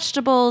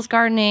 vegetables,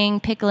 gardening,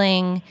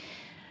 pickling,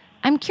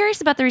 I'm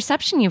curious about the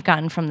reception you've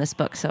gotten from this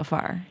book so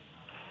far.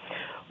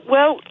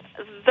 Well,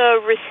 the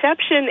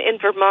reception in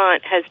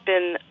Vermont has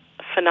been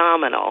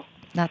phenomenal.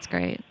 That's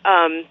great.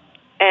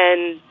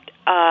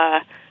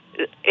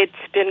 It's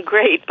been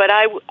great, but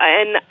I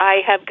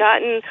have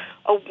gotten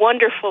a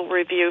wonderful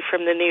review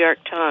from the New York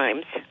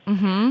Times.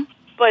 Mm-hmm.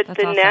 But That's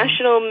the awesome.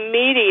 national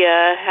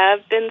media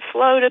have been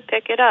slow to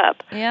pick it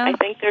up. Yeah. I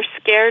think they're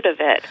scared of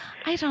it.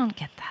 I don't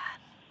get that.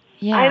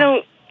 Yeah. I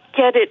don't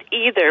get it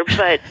either,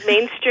 but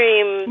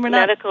mainstream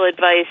medical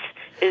advice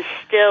is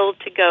still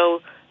to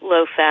go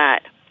low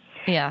fat.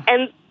 Yeah.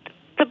 And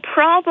the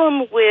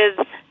problem with,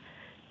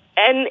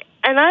 and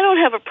I don't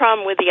have a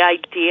problem with the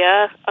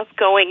idea of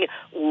going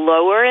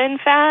lower in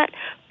fat,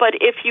 but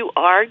if you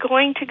are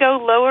going to go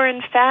lower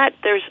in fat,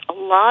 there's a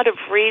lot of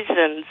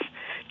reasons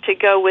to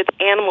go with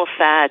animal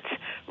fats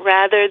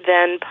rather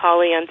than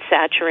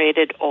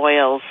polyunsaturated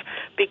oils,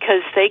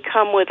 because they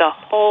come with a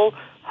whole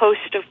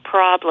host of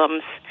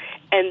problems,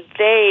 and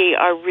they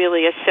are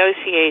really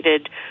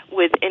associated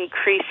with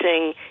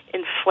increasing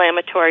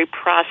inflammatory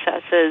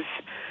processes,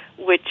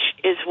 which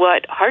is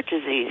what heart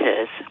disease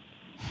is.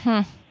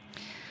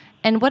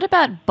 And what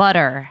about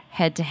butter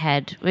head to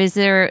head? Is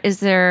there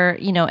is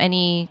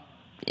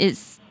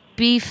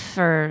beef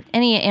or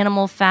any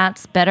animal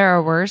fats better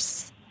or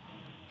worse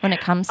when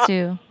it comes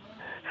to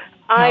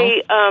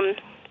I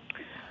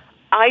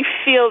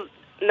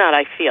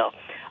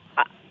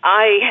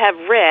have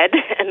read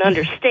and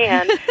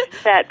understand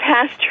that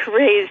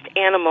pasture-raised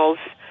animals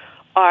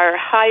are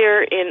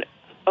higher in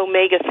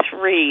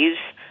omega-3s,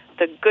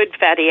 the good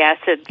fatty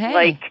acids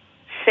like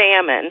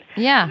salmon,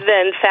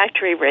 than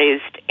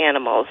factory-raised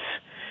animals.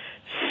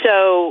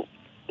 So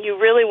you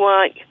really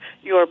want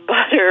your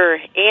butter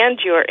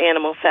and your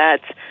animal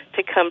fats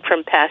to come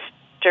from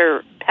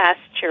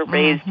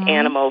pasture-raised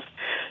animals.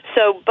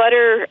 So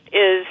butter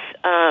is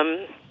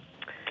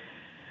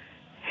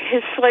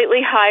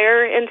slightly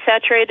higher in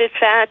saturated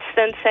fats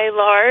than, say,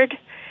 lard,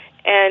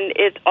 and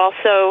it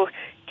also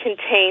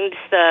contains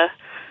the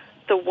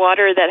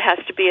water that has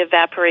to be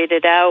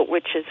evaporated out,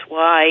 which is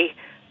why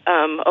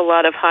a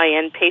lot of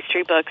high-end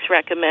pastry books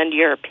recommend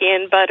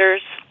European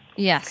butters.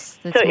 Yes,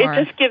 that's so more.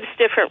 It just gives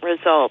different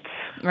results.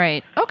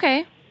 Right.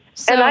 Okay.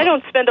 So, and I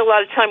don't spend a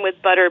lot of time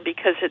with butter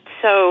because it's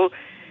so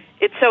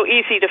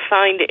easy to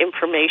find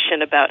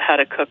information about how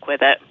to cook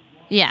with it.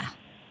 Yeah.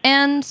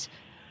 And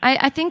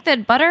I think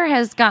that butter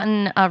has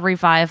gotten a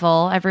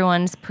revival.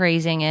 Everyone's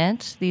praising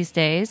it these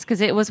days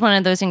because it was one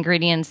of those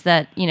ingredients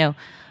that,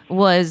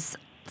 was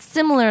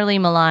similarly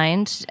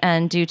maligned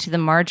and due to the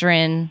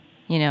margarine,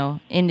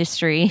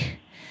 industry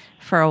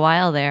for a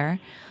while there.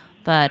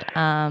 But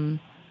I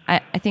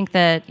think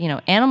that,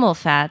 animal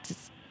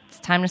fats, it's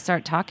time to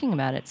start talking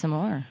about it some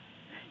more.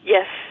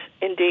 Yes,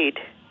 indeed.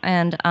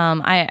 And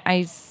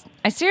I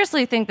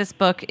seriously think this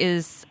book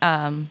is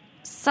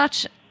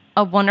such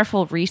a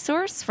wonderful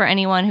resource for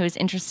anyone who is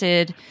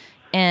interested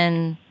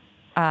in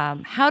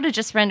how to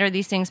just render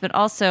these things, but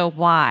also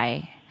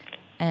why,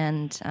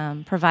 and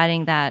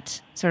providing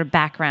that sort of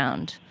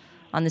background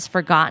on this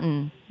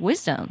forgotten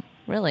wisdom,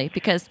 really.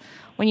 Because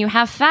when you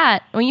have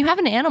fat, when you have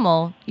an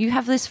animal, you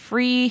have this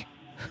free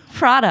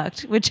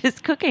product, which is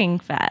cooking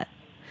fat.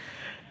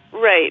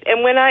 Right.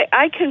 And when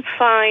I can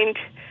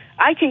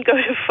go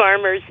to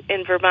farmers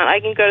in Vermont, I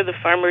can go to the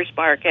farmer's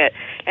market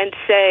and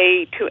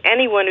say to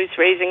anyone who's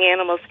raising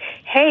animals,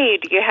 hey,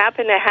 do you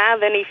happen to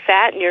have any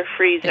fat in your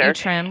freezer? That you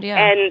trimmed,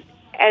 yeah.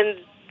 And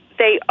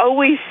they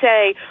always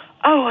say,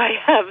 oh, I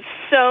have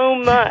so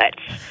much.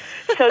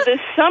 So this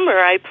summer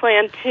I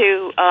plan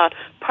to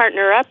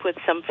partner up with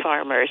some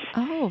farmers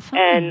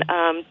and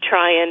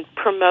try and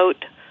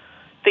promote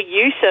the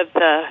use of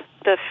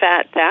the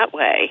fat that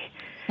way.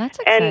 That's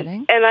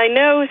exciting. And I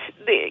know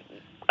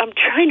I'm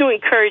trying to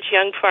encourage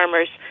young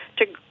farmers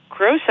to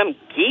grow some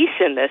geese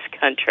in this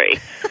country.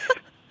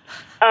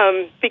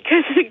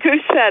 Because the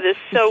goose fat is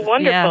so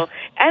wonderful. Yeah.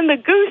 And the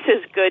goose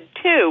is good,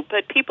 too,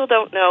 but people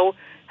don't know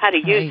how to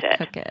use it.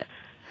 Cook it.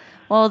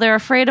 Well, they're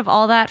afraid of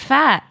all that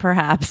fat,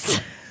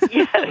 perhaps.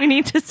 Yes. We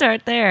need to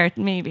start there,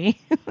 maybe.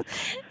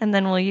 And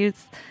then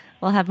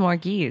we'll have more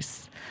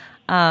geese.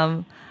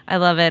 I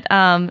love it.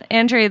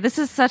 Andrea, this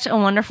is such a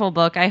wonderful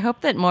book. I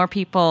hope that more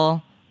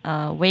people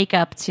wake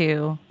up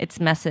to its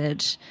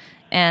message.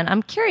 And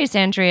I'm curious,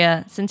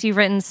 Andrea, since you've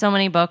written so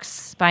many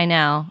books by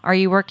now, are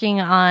you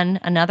working on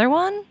another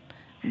one?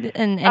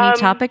 And any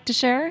topic to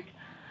share?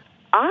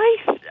 I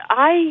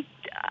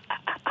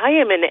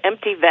am an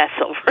empty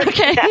vessel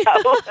right now.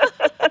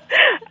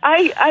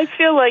 I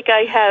feel like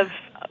I have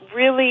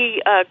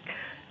really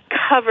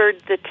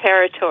covered the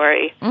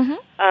territory, and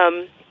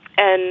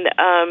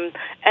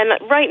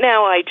right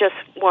now I just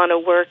want to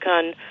work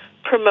on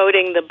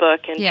promoting the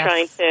book and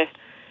trying to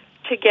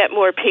get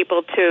more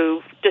people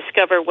to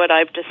discover what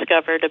I've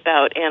discovered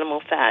about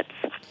animal fats.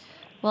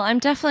 Well, I'm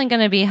definitely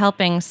going to be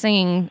helping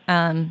singing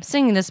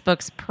this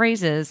book's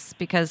praises,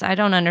 because I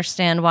don't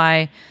understand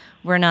why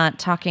we're not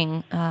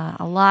talking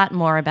a lot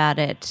more about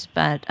it.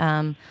 But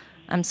I'm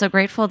so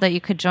grateful that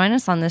you could join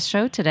us on this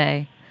show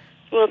today.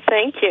 Well,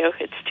 thank you.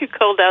 It's too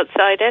cold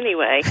outside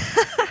anyway.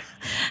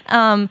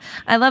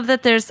 I love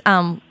that there's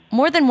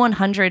more than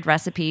 100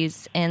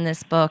 recipes in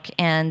this book,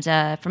 and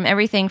from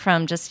everything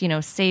from just,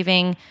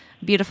 saving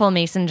beautiful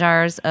mason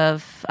jars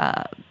of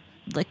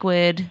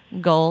liquid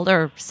gold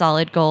or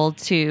solid gold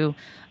to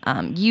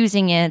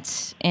using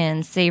it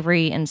in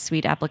savory and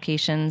sweet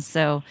applications.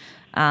 So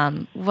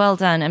well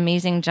done.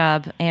 Amazing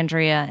job,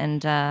 Andrea.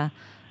 And I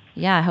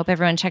hope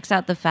everyone checks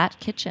out The Fat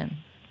Kitchen.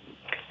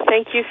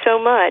 Thank you so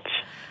much.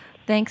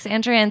 Thanks,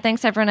 Andrea. And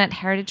thanks, everyone at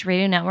Heritage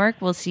Radio Network.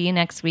 We'll see you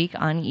next week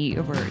on Eat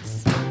Your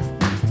Words.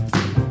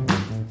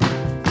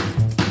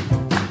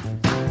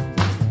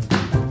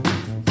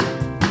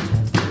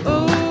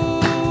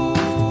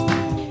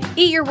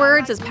 Eat Your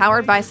Words is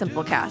powered by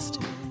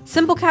Simplecast.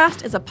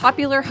 Simplecast is a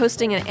popular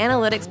hosting and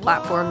analytics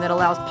platform that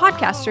allows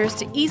podcasters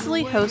to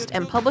easily host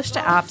and publish to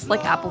apps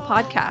like Apple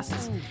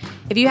Podcasts.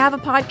 If you have a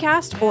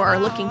podcast or are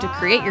looking to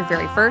create your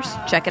very first,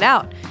 check it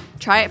out.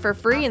 Try it for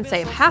free and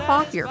save half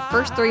off your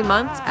first 3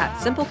 months at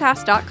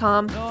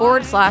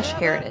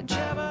simplecast.com/heritage.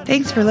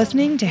 Thanks for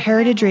listening to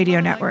Heritage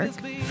Radio Network,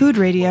 food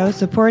radio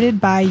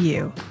supported by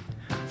you.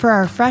 For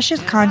our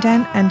freshest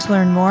content and to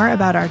learn more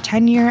about our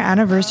 10-year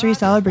anniversary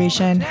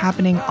celebration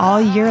happening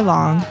all year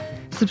long,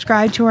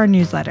 subscribe to our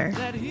newsletter.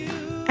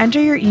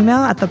 Enter your email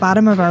at the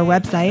bottom of our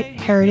website,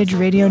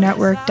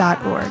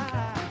 heritageradionetwork.org.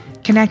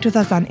 Connect with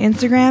us on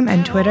Instagram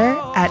and Twitter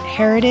at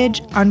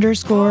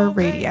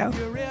heritage_radio.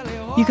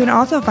 You can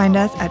also find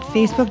us at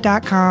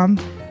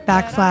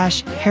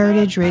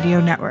facebook.com/Heritage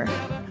Radio Network.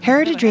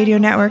 Heritage Radio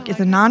Network is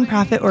a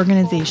nonprofit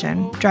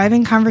organization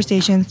driving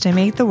conversations to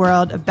make the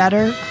world a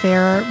better,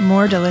 fairer,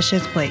 more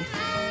delicious place.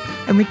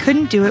 And we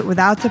couldn't do it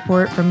without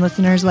support from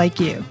listeners like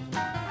you.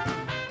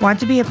 Want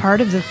to be a part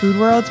of the food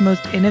world's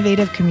most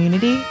innovative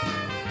community?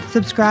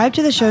 Subscribe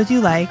to the shows you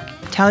like,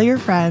 tell your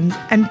friends,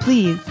 and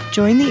please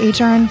join the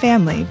HRN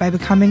family by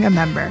becoming a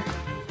member.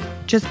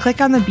 Just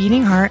click on the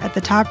beating heart at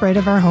the top right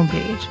of our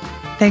homepage.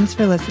 Thanks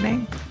for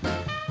listening.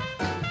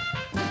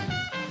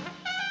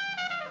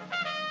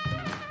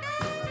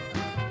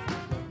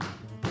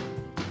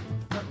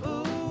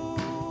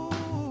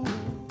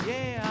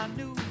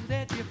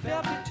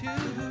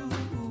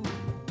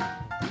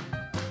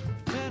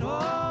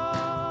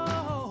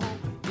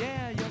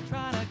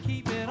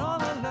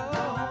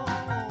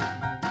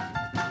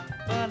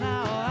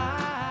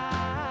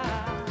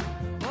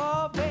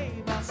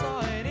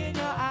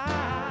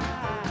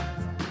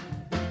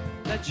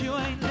 You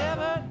ain't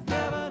never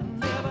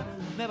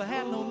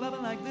had no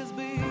loving like this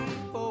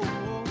before.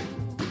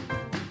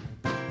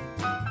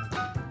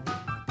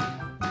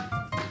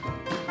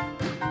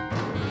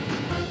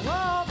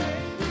 Oh,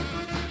 baby,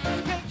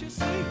 can't you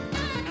see?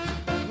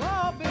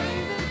 Oh,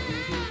 baby,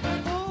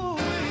 ooh,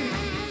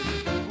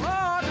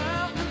 oh,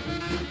 now,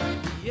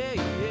 yeah,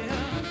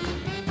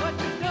 what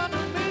you done to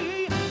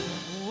me?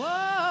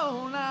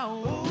 Whoa, now,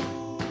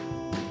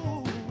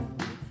 ooh,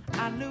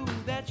 I knew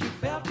that you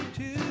felt it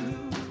too.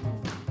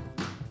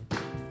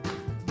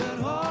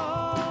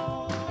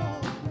 Oh,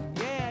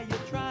 yeah,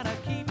 you're trying to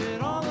keep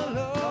it on the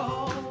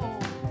low.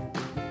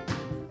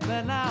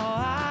 But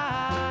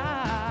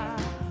now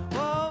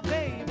oh,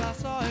 babe, I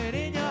saw it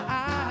in your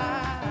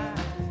eyes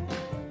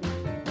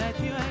that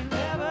you ain't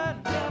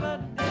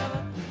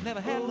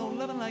never had no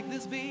loving like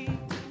this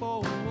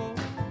before.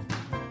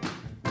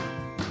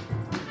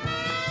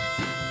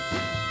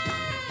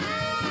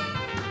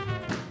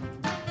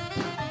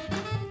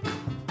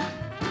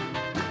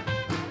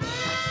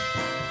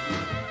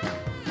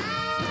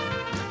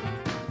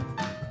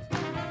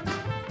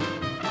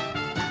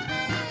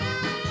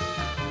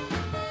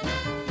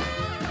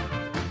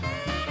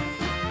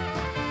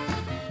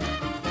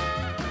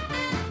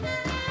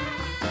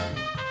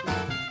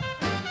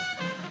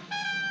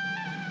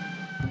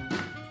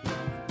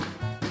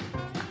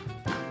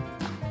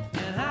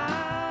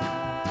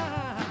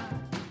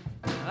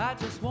 I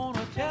just want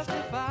to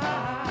testify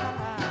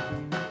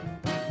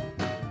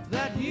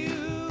that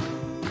you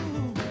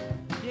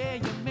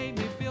made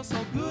me feel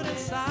so good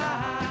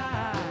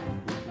inside.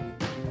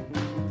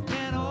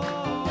 And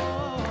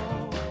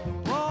oh,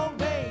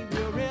 babe,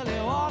 you really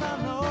ought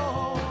to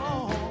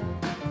know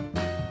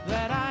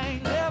that I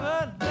ain't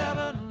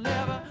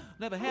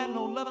never had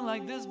no loving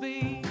like this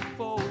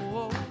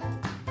before.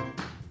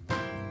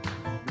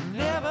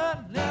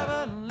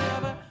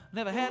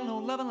 Never had no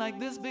loving like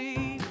this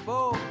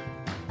before.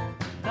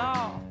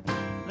 No,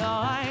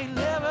 I ain't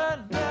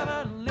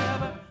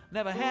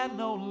never had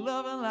no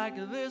loving like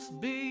this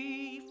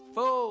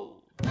before.